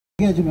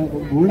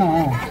해주면 몰라.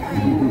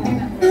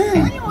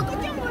 아니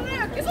어떻게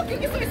몰라요? 계속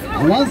여기 써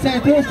있어요. One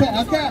set, two set.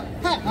 아까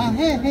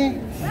해.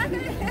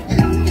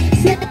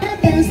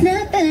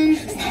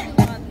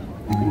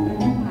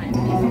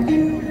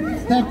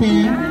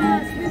 Stepping.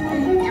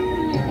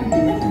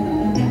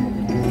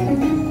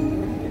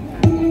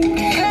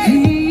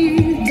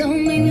 Don't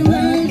make me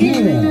love you.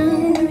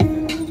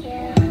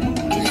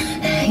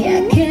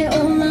 약해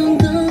올라온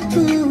거품.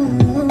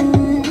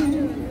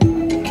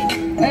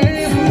 왜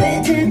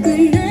자꾸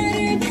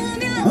나를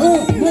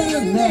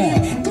보면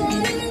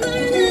보는 걸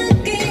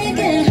느끼게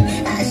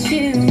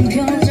아쉬운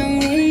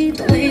표정이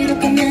또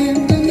이렇게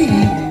맴도네.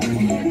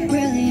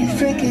 Really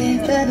freaky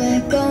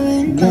baby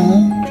going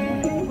on.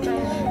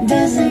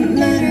 Doesn't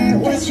matter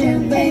what you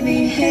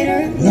baby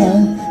hater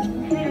love.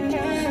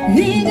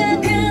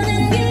 네가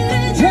가는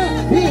길에 drop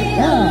me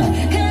off.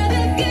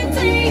 가볍게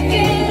take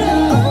it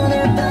off. 오늘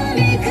밤이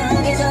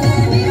가기 전에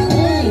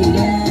밀어내.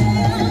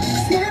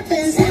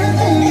 Snapping,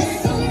 snapping.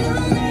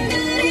 손눈을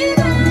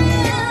가리고.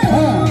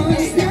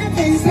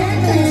 Snapping,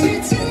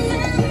 snapping. 지친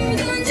마음을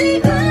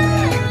던지고.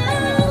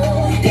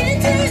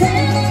 이틀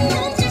새는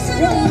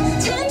몸짓으로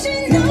잠시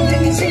너를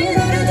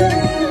지나려도.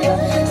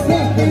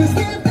 Snapping,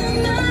 snapping.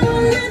 나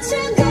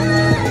몰라쳐가.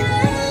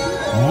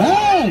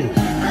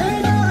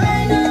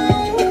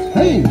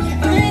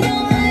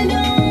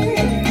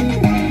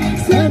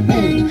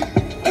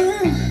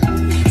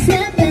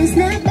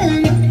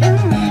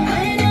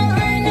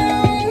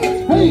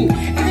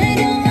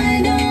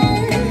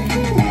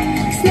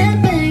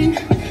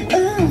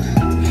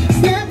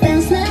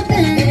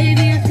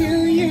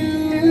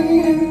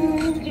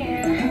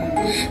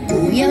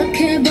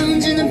 약해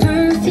번지는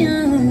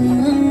perfume.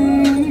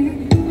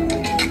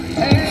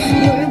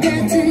 물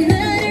같은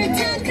나를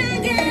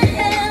탁하게 해.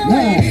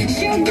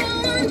 Sugar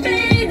one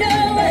fade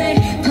away.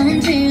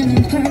 번지는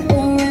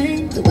purple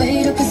rain. 또 왜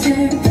이렇게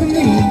슬프네.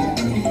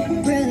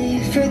 Really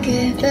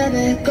freaky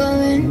baby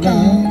going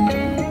on.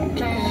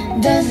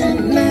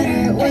 Doesn't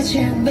matter what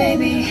you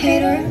baby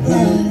hater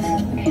love.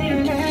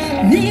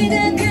 네가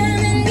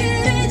가는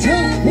길에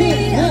drop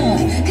me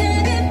off.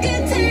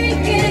 가볍게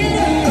take it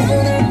off.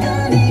 오늘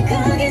밤이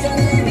가기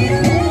전에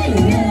밀어내.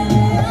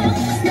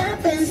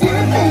 Snapping,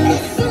 snapping.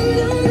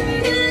 손눈을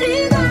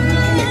가리고.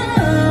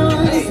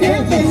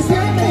 Snapping,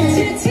 snapping.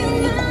 지친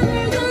마음을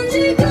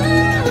던지고.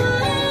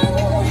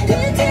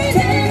 이틀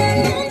새는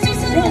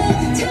몸짓으로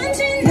잠시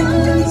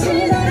너를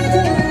지나려도.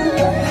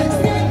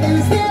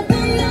 Snapping,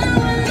 snapping.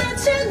 나와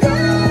맞춰가.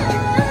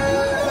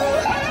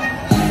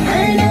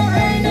 I know,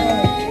 I know.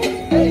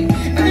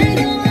 I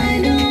know, I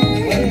know.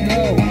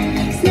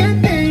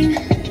 Snapping,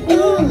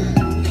 ooh.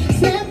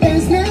 Snapping,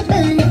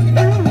 snapping.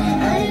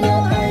 I know,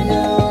 I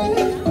know.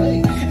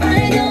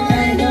 I know,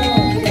 I know.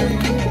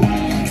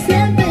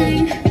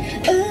 Snapping,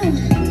 ooh.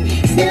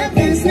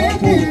 Snapping,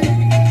 snapping.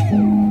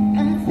 I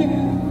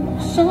feel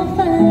so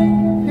fine.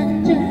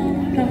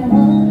 낮아라워.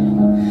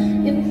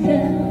 You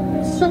feel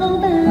so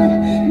bad.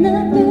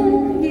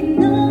 나뿐인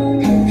넌.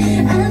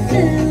 I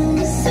feel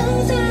so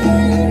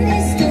sad.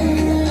 It's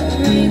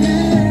going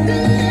on.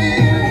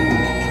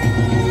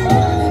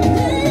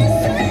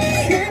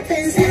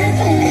 Snapping,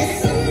 snapping.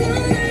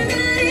 손눈을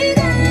가리고.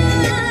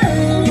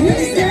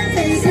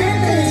 Snapping,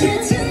 snapping.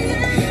 지친 날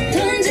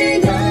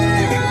던지고.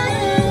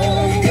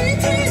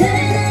 이틀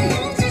새는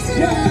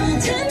몸짓으로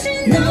잠시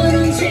너를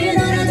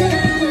지나려도.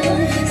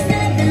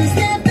 Snapping,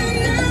 snapping.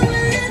 나와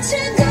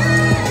맞춰가.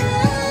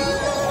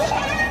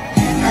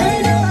 I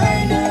know,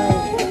 I know.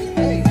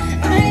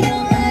 I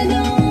know, I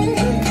know.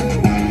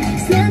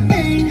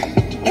 Snapping,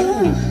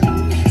 ooh.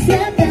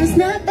 Snapping,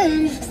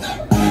 snapping.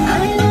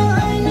 I know,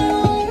 I know.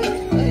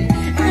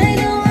 I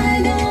know, I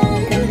know.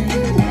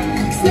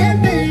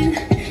 Snapping,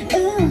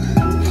 ooh.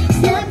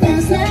 Snapping,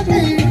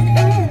 snapping.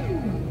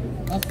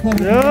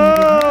 Yo,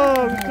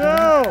 go!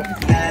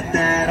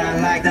 That I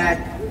like that.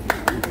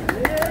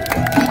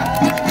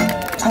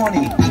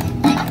 20,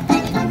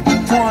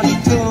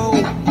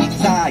 22,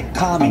 side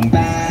coming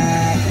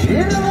back.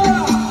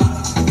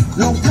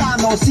 Long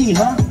time no see,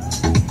 huh?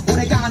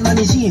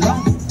 오래간만이지,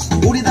 huh?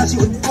 우리 다시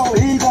웃고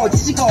읽고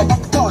치고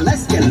먹고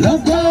let's get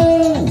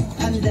loco.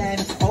 한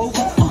대는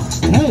over,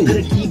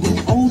 그래 기분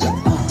오자,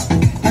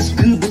 다시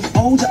그분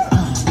오자.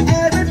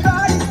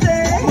 Everybody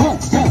say,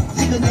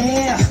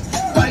 지그네,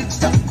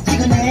 벌쩍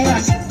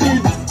지그네,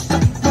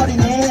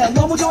 시끌벅벅거리네,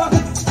 너무 좋아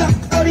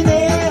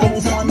벅벅거리네.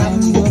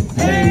 동서남북,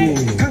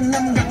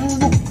 강남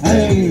강북,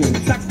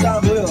 싹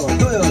다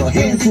보여줘요.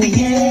 Hands in the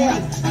air,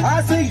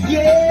 I say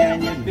yeah.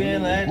 Can you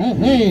feel it?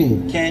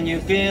 Can you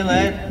feel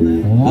it?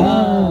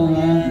 Whoa,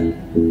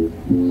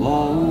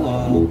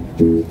 whoa.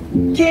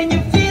 Can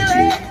you feel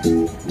it?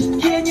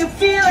 Can you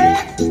feel it?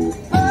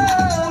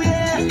 Oh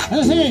yeah.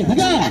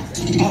 가자.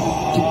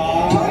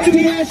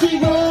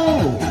 준비하시고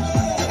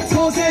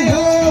서세요.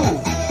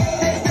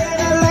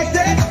 I like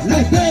that.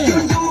 Like that. You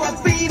do a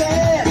beat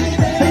it.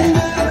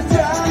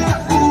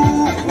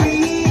 We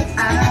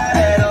are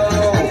at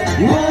all.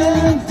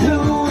 1,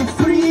 2,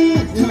 3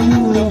 to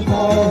the 4.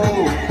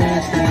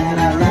 That's that I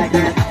like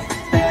that.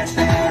 That's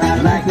that I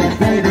like that,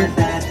 baby.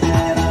 That's that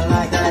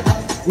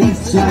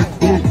It's like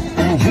that,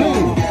 hey.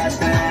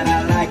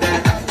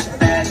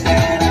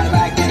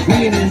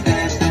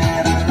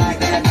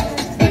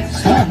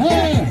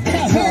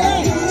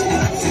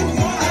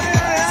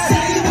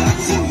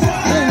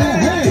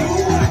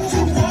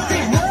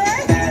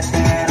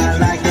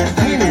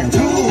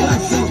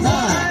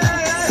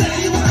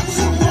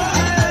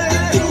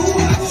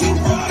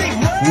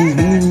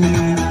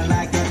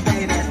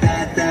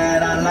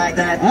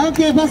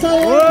 Okay, pasal.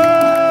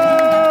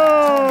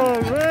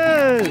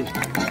 Great.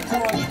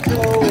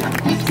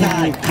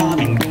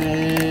 Coming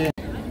back.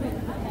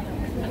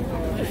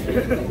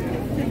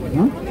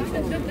 Huh?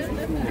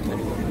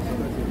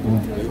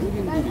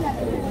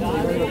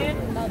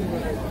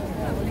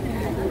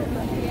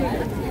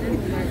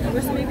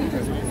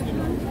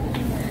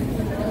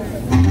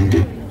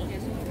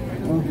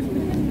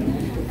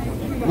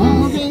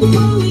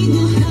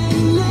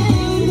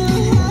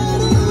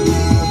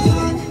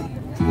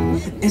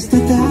 It's the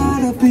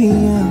thought of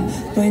being young,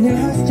 when your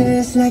heart's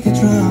just like a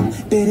drum,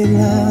 beating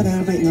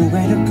louder but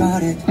nowhere to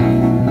guard it.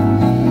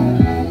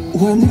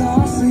 When it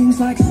all seems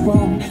like it's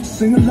wrong,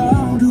 sing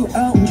along to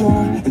Elton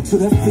John, into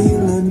the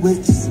feeling we're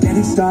just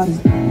getting started.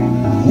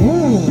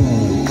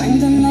 When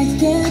the lights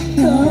get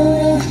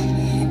colder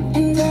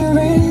and the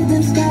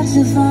rhythm's got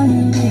you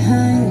falling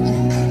behind,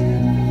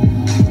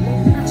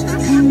 just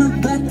dream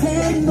about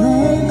that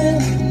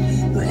moment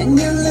when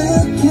you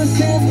look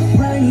yourself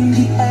right in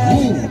the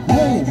eye.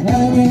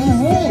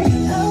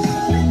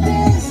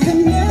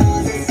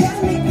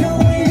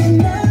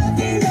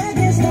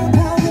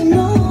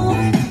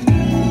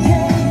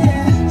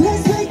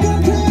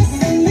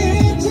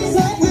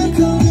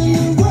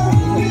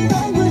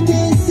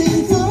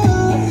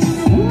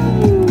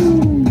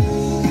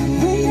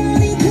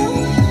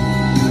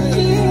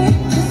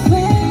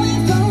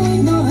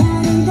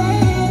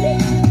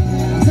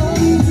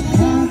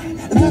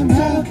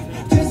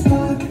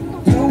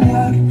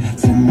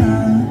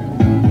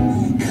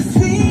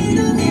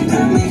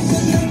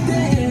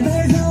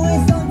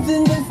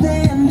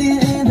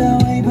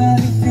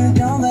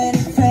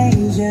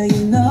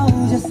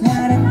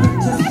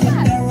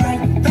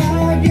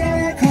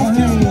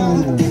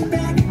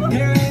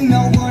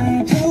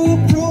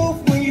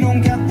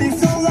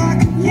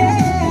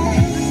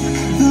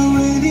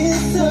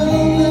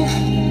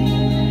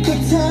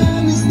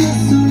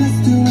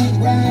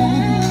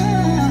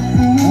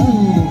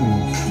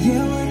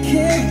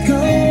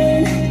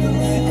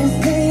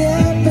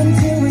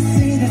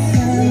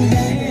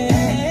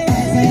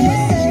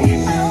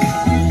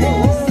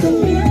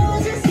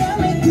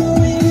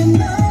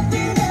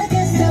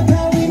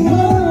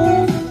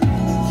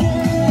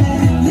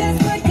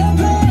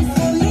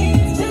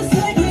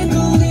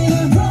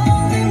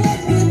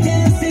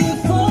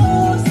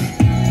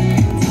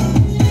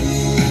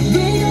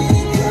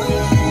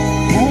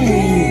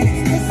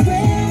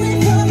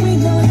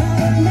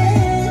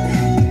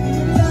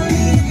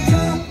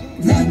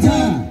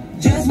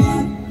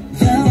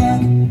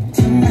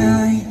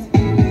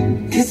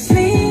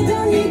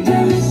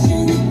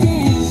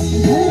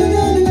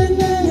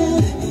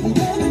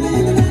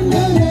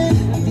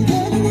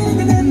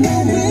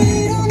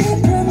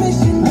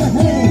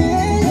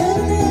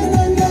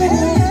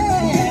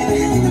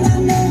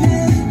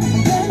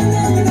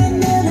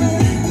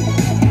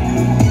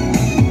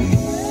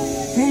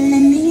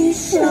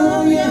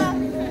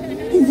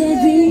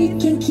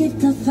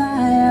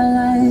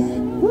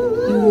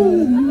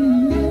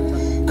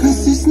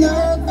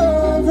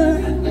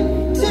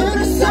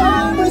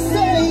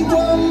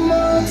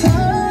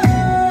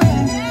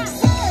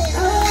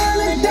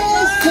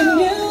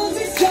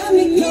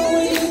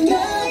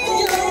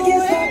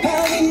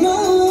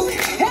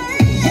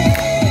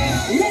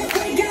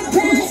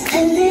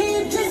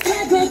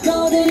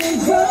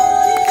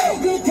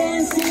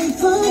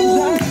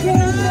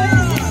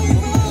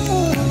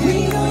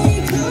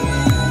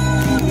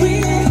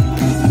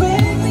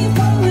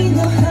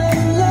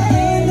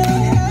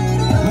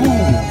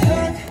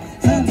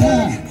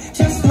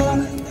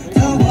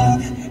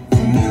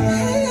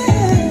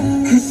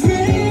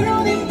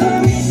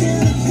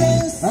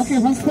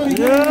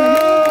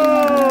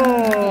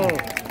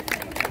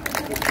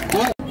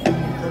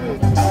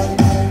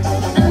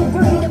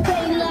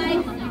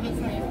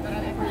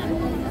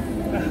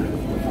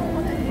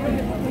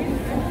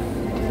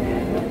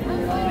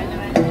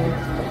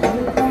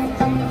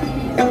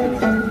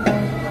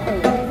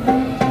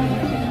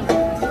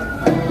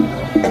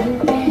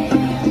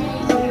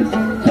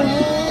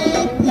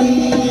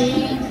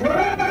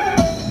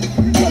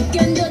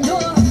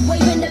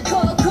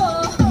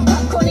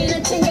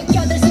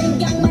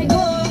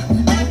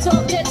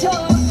 Talk to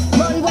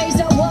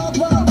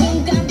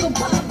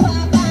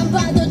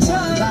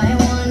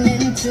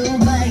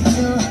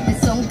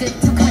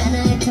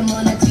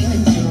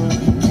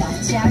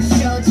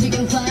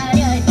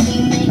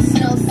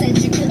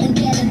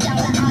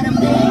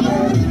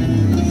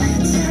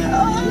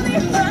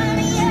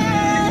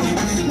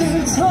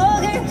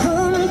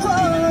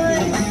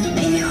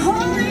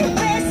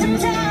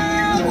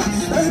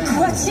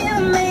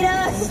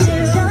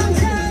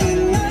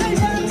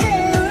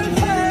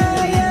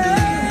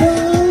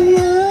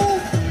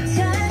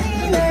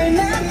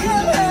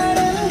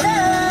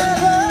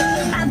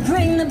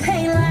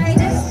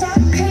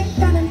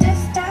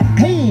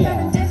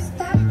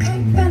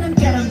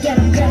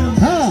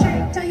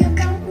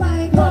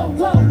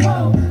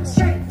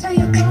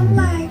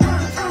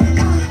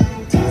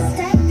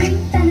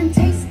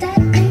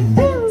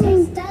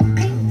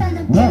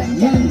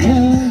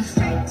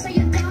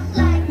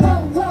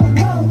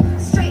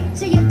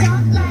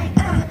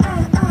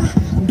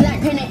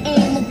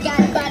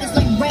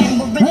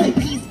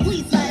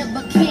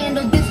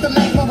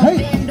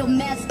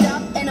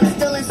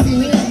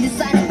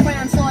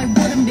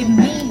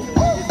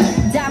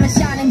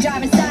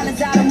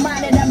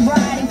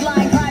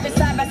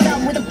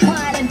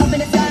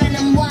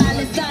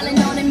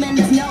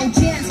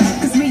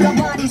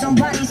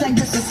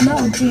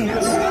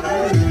chance.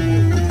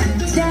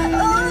 자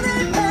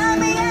오늘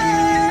밤이야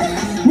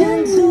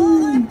난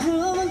좋은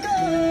꿈을 꿔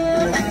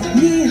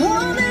네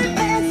혼을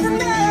뺏어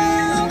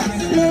now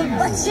Look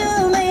what you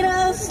made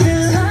us do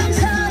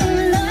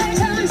천천히 널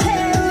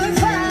잠재울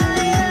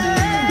fire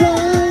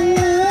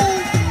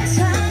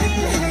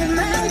잔인할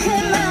만큼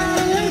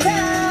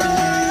아름다워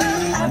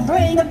I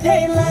bring the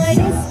pain like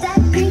this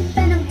that creep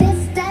and I'm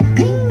this that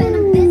creep and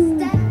I'm this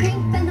that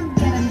creep and I'm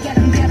get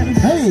 'em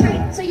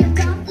straight to your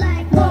dump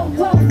like whoa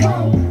whoa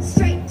whoa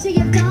straight to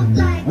your dump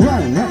like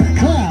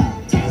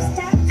taste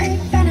that pink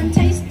venom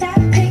taste that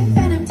pink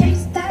venom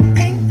taste that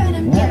pink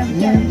venom get 'em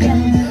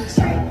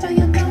straight to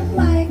your dump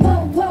like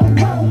whoa whoa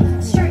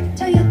whoa straight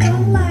to your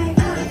dump like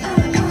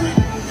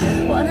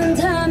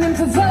원한다면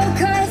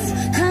provoke us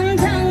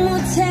감당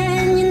못해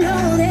and you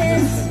know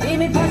this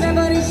이미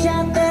퍼져버린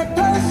shot that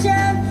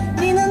potion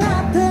네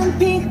눈앞은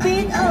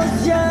빅빛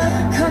ocean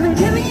come and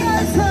give me your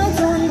smoke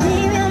don't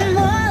leave me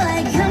more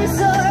like I'm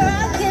so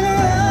rock and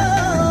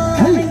roll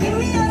come and give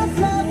me your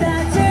flow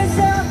that turns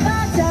up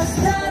I just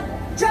stop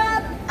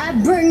drop I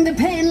bring the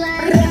pain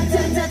like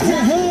ra-ta-ta-ta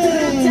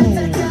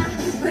ra-ta-ta-ta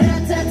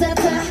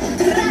ra-ta-ta-ta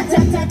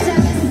ra-ta-ta-ta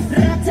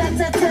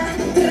ra-ta-ta-ta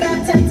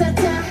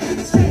ra-ta-ta-ta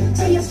straight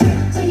to your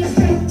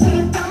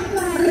dump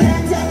like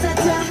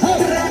ra-ta-ta-ta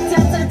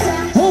ra-ta-ta-ta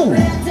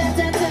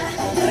ra-ta-ta-ta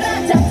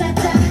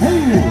ra-ta-ta-ta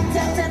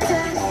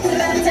ra-ta-ta-ta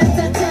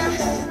ra-ta-ta-ta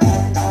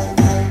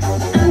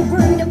I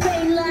bring the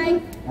pain like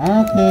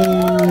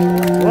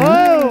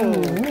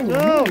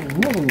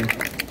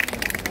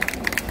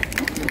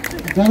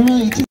자, 그러면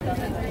이 친구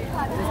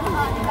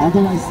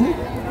어드바이스?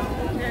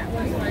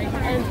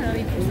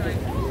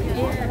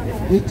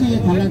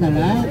 일찍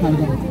달라달라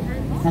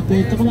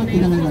갈게요. 조금만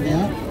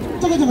기다려달래요.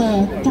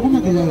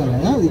 조금만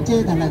기다려달래요.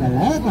 일찍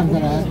달라달라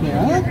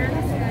감사할게요.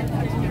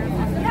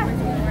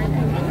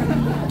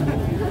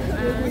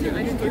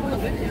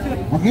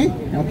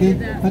 오케이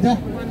가자.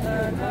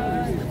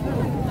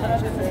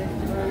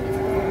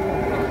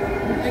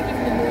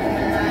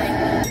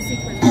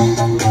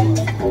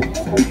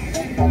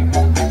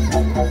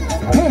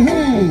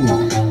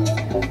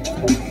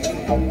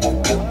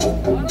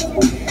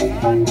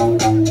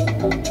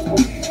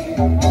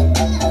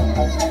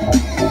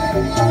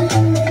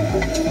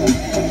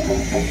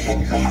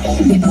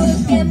 People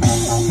look at me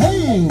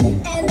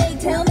and they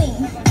tell me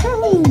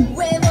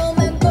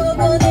외모만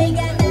보고 내가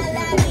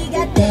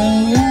날라리가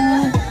돼요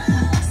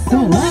So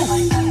what?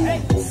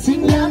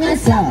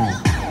 신경했어.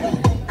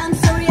 I'm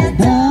sorry I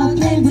don't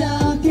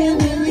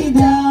really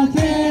don't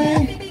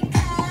care.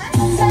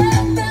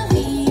 사랑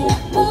따위에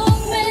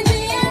목매지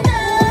않아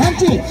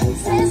한치.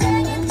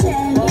 세상엔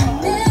재밌는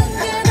게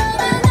더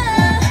많아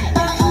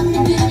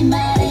언니들이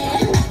말해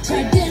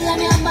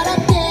철들라면 말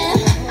어때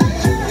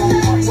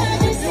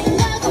찾을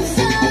생각 없어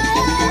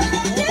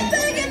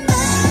예쁘게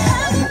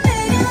말하고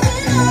매력은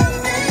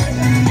없는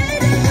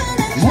애들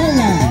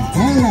달라.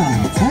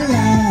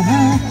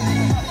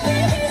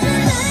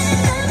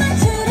 나만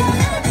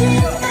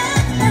줄여하지만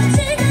난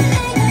지금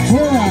내가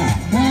좋아,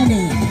 나는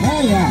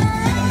나야.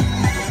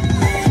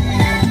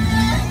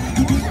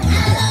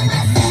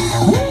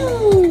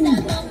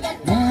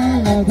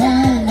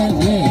 달라,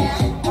 예.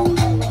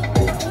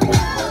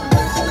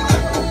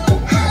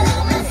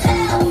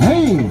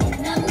 헤이.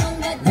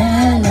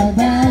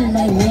 달라,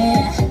 예.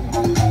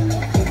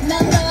 난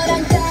너랑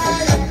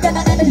달라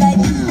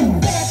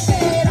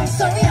I'm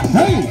sorry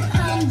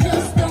I'm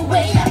just the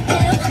way I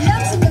am 남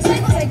신경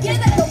쓰고 살게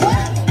날 거야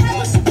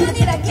하고 싶은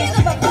일 하기는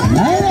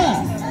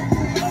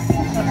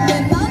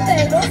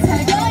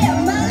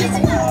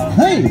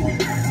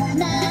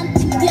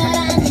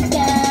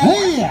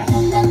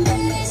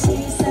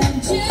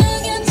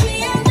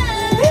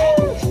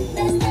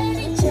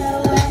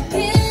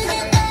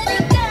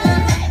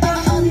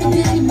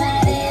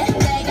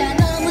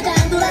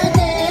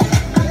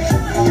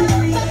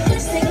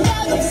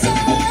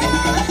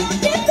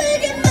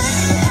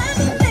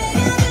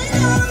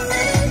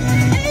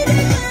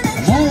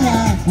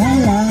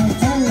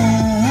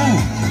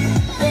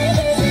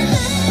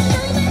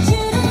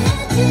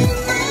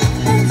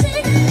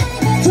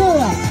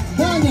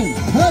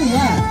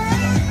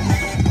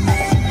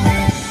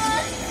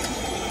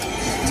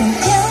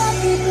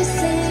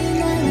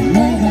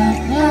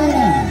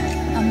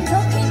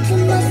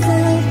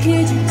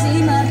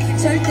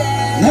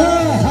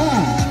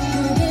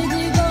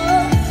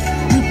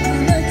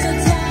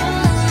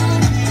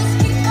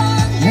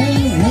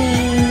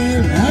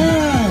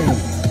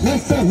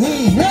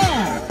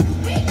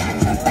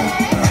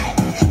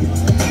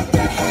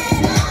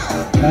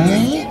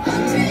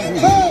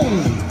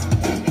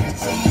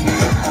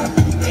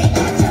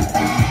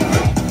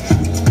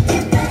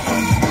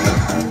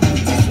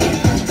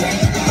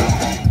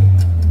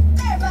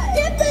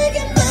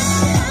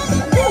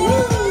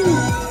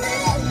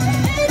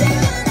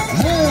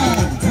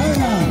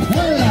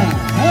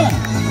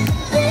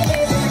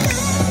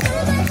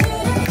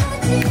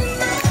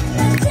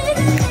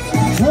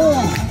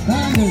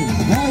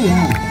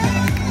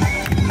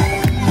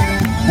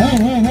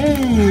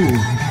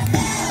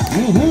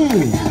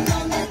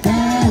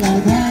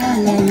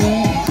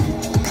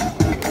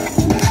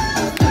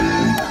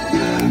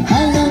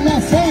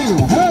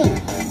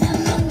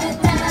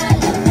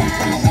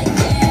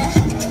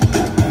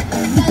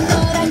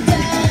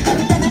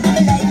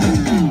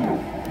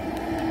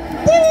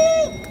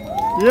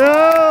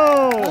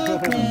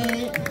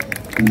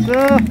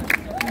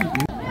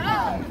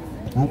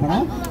아,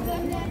 뭐라?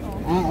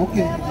 아,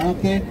 오케이.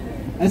 오케이.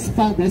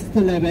 에스파 네스트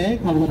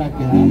레벨 가보도록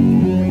할게요.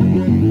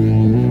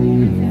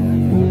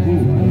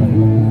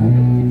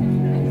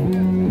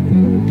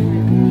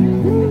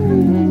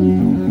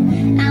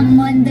 I'm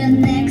on the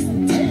next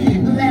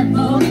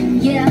level,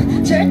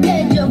 yeah.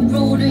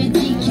 절대적으로를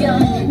지켜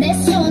내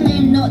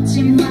손을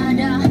놓지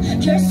마라.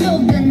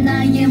 결속은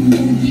나의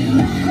무기.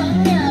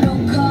 광야로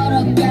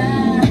걸어가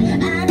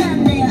알아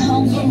내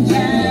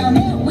Hongdae.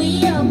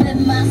 위협에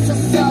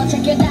맞서서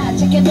check it out,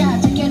 check it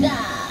out, check it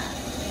out.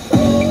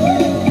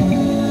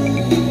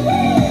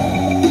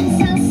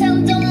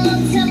 상상도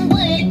못한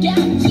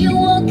breakout.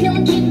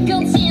 유혹은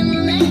깊고 진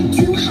like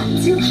too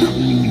hot, too hot.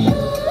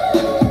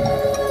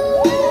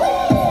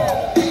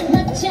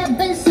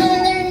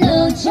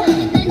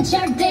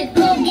 절대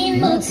포기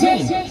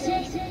못해.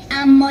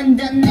 I'm on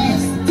the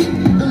next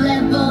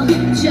level.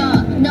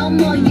 저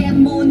너머의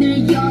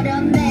문을 열어.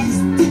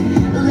 Next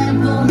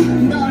level.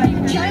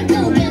 널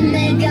결국엔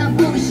내가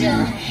부셔.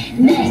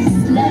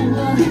 Next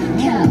level.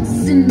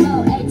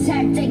 코스모에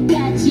탈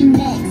때까지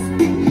next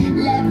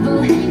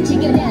level.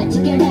 Check it out,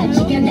 check it out,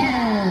 check it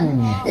out.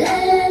 La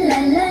la la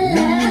la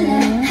la la.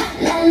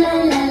 La la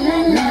la la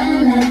la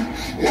la.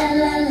 La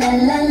la la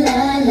la la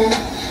la.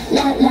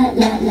 La la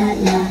la la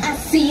la. I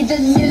see the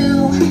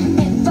new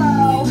info.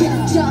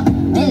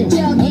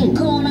 적대적인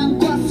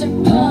고난과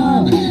슬픔.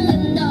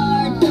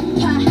 널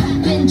덮아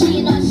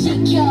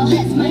벤진화시켜.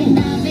 It's my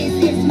novice,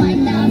 it's my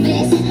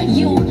novice.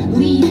 You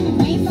lead,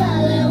 we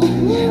follow.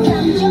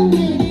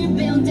 감정들을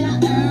배운다.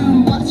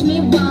 Watch me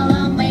while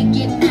I make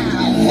it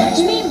out. Watch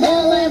me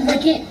while I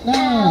work it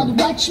out.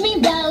 Watch me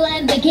while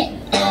I make it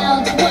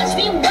out. Watch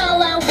me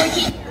while I work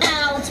it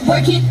out.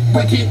 Work it,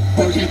 work it,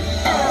 work it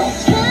out.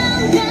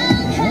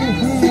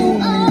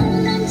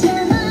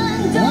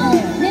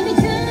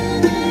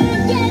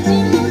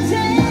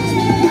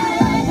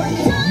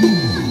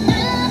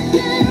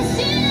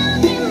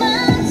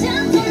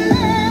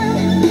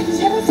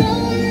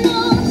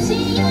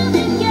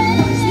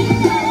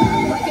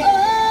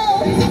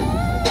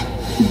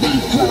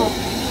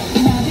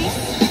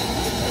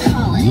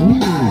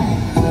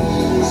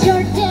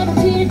 절대로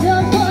뒤를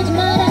돌아보지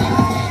마라.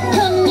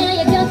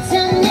 광야의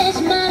곁을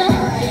내지 마라.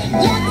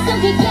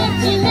 약속이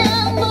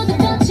깨지면 모두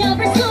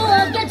걷혀볼 수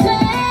없게 돼.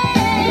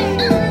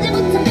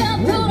 언제부턴가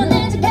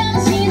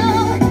불어내져가는 신호.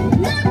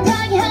 널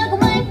파괴하고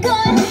말걸.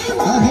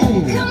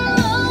 Come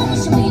on,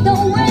 show me the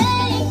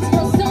way.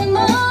 Tell some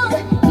more,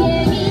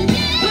 yeah, yeah.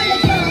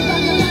 Black bomb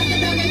방금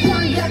만들어낸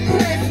광야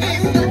Chris.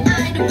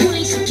 SI를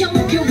분리시켜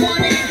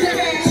목표원에 그래.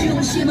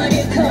 중심을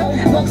잃고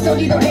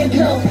목소리도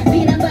잃고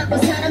비난받고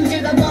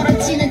사람들과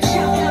멀어지는 척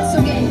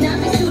속에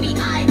남의 수리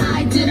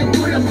아이들을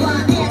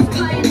불러봐.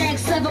 Aspire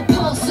next level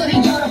pulse 소리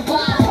열어봐.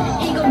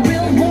 이건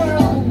real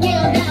world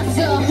깨어나서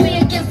We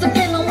against the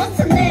feeling what's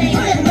the name.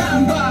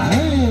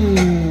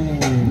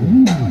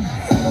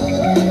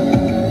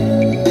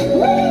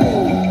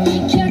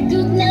 결국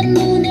난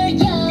문을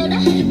열어.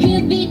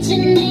 그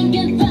빛은 내게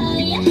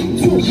fire.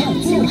 Too hot,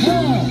 too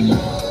hot.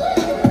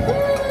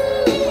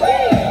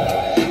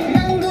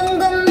 난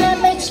궁금해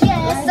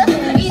미치겠어.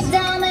 이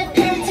다음에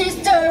펼칠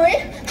story.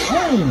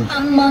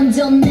 I'm on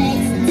the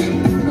next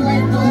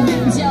level.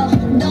 저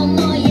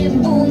너머의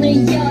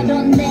문을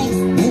열어.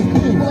 Next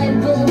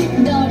level.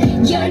 널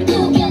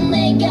결국엔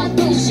내가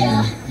부셔.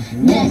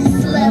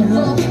 Next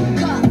level.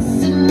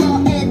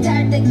 코스모에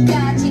달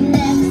때까지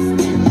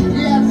next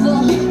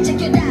level.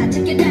 Check it out,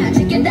 check it out,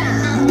 check it out.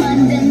 I'm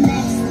on the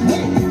next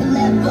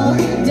level.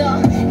 더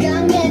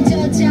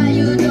강해져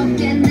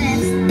자유롭게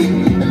next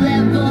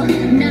level.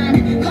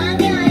 난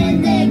광야의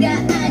내가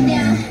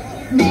아냐.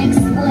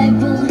 Next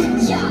level.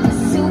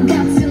 야수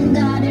같은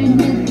나를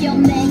느껴.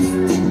 Next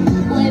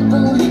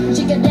level.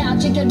 Check it out,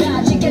 check it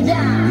out, check it out.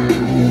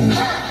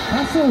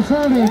 박수,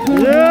 소리, 큰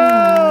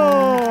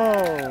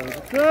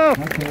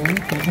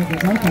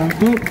오케이, 다음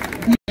또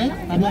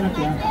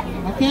안녕할게요.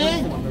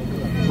 오케이.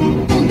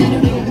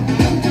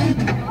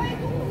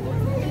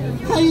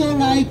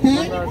 하이라이트.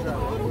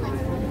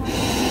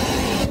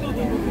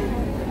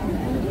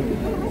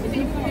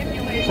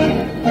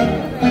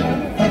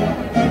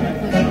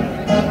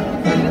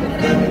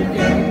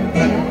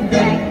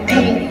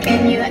 Blackpink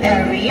in your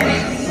area.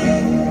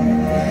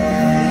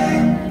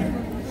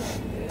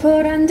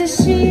 보란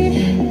듯이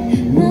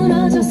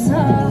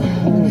무너졌어.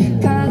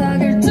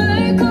 바닥을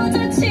뚫고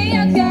저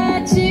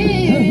지하까지.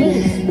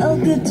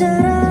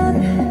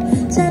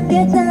 그처럼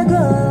잡겠다고.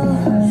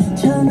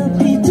 저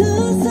높이 두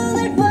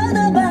손을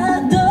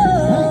뻗어봐도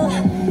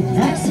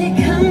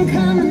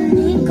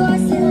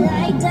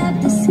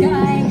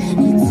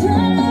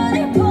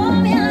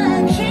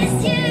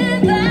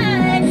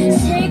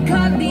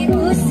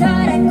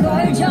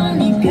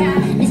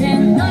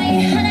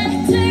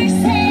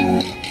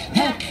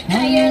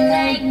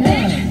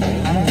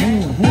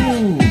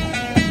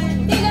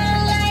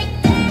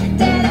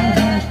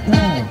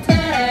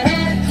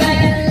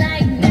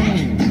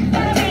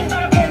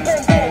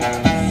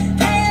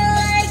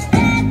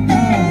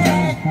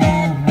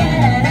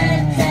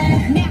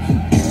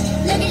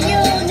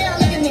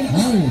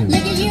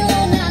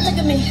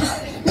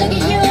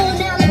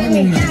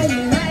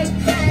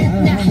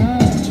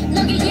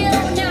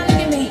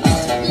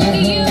Look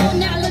at you,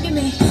 now look at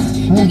me.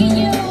 Look at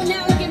you,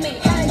 now look at me.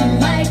 How you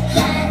like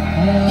that?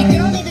 Your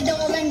girl need to do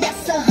all and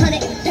that's a honey.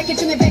 Package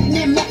중에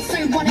 100내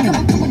몫을 원해. Come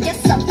on, come on,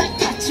 yes up. like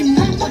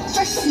하지만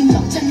어쩔 순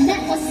없잖아.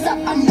 What's up?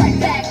 I'm right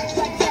back.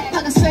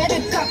 방금 sweater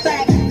cut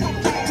back.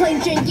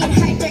 Plain Jane get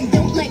hijacked.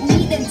 Don't like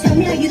me, then tell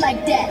me how you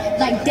like that,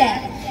 like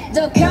that.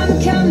 더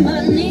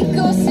캄캄한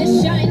이곳에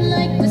shine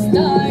like the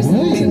stars.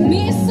 그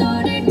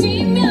미소를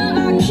띠며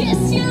I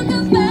kiss you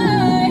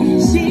goodbye.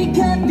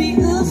 시간이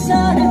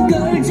웃어라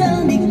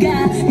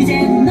꼴좋으니까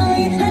이제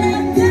너희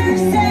하나 둘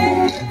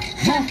셋.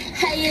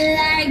 How you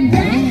like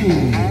that?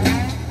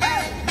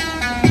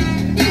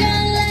 You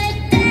gon' like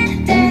that?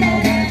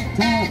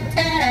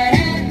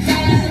 How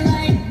you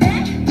like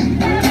that?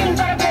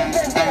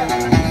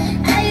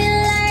 How you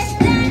like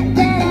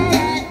that?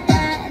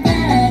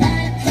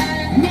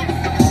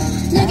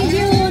 Look at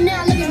you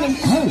now, look at me.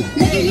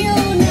 Look at you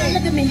now,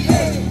 look at me.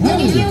 Look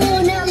at you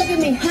now, look at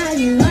me. How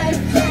you like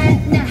that?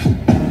 Now,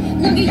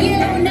 look at you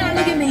now,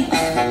 look at me.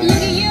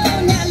 Look at you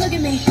now, look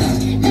at me.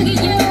 Look at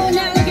you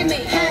now, look at me.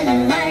 How you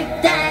like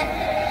that?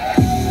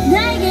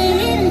 나에게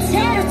이른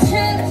채로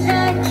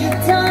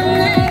추락했던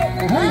날,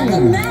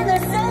 어둠마다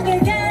속에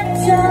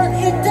갇혀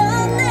있던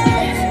날,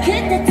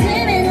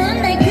 그때쯤에 넌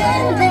날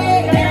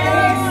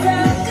건네야했어.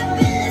 Up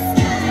in the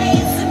sky,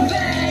 it's a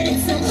bird,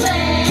 it's a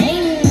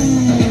plane.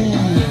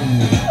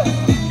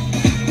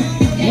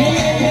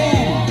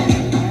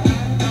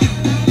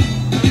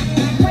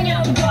 Bring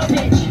out the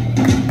garbage.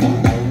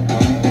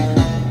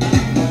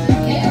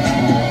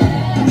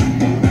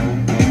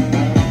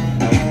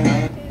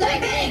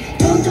 Like big.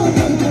 Dum dum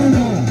dum dum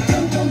dum.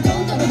 Dum dum dum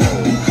dum dum.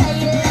 How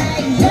you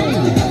like that? Dum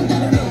dum dum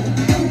dum dum.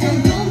 Dum dum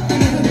dum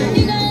dum dum.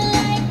 You gon'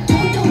 like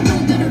that? Dum dum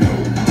dum dum dum.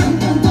 Dum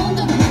dum dum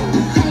dum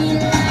dum. How you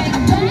like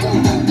that? Dum dum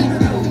dum dum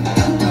dum.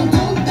 Dum dum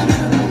dum dum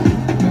dum.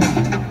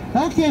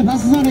 오케이,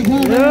 박수 소리 가.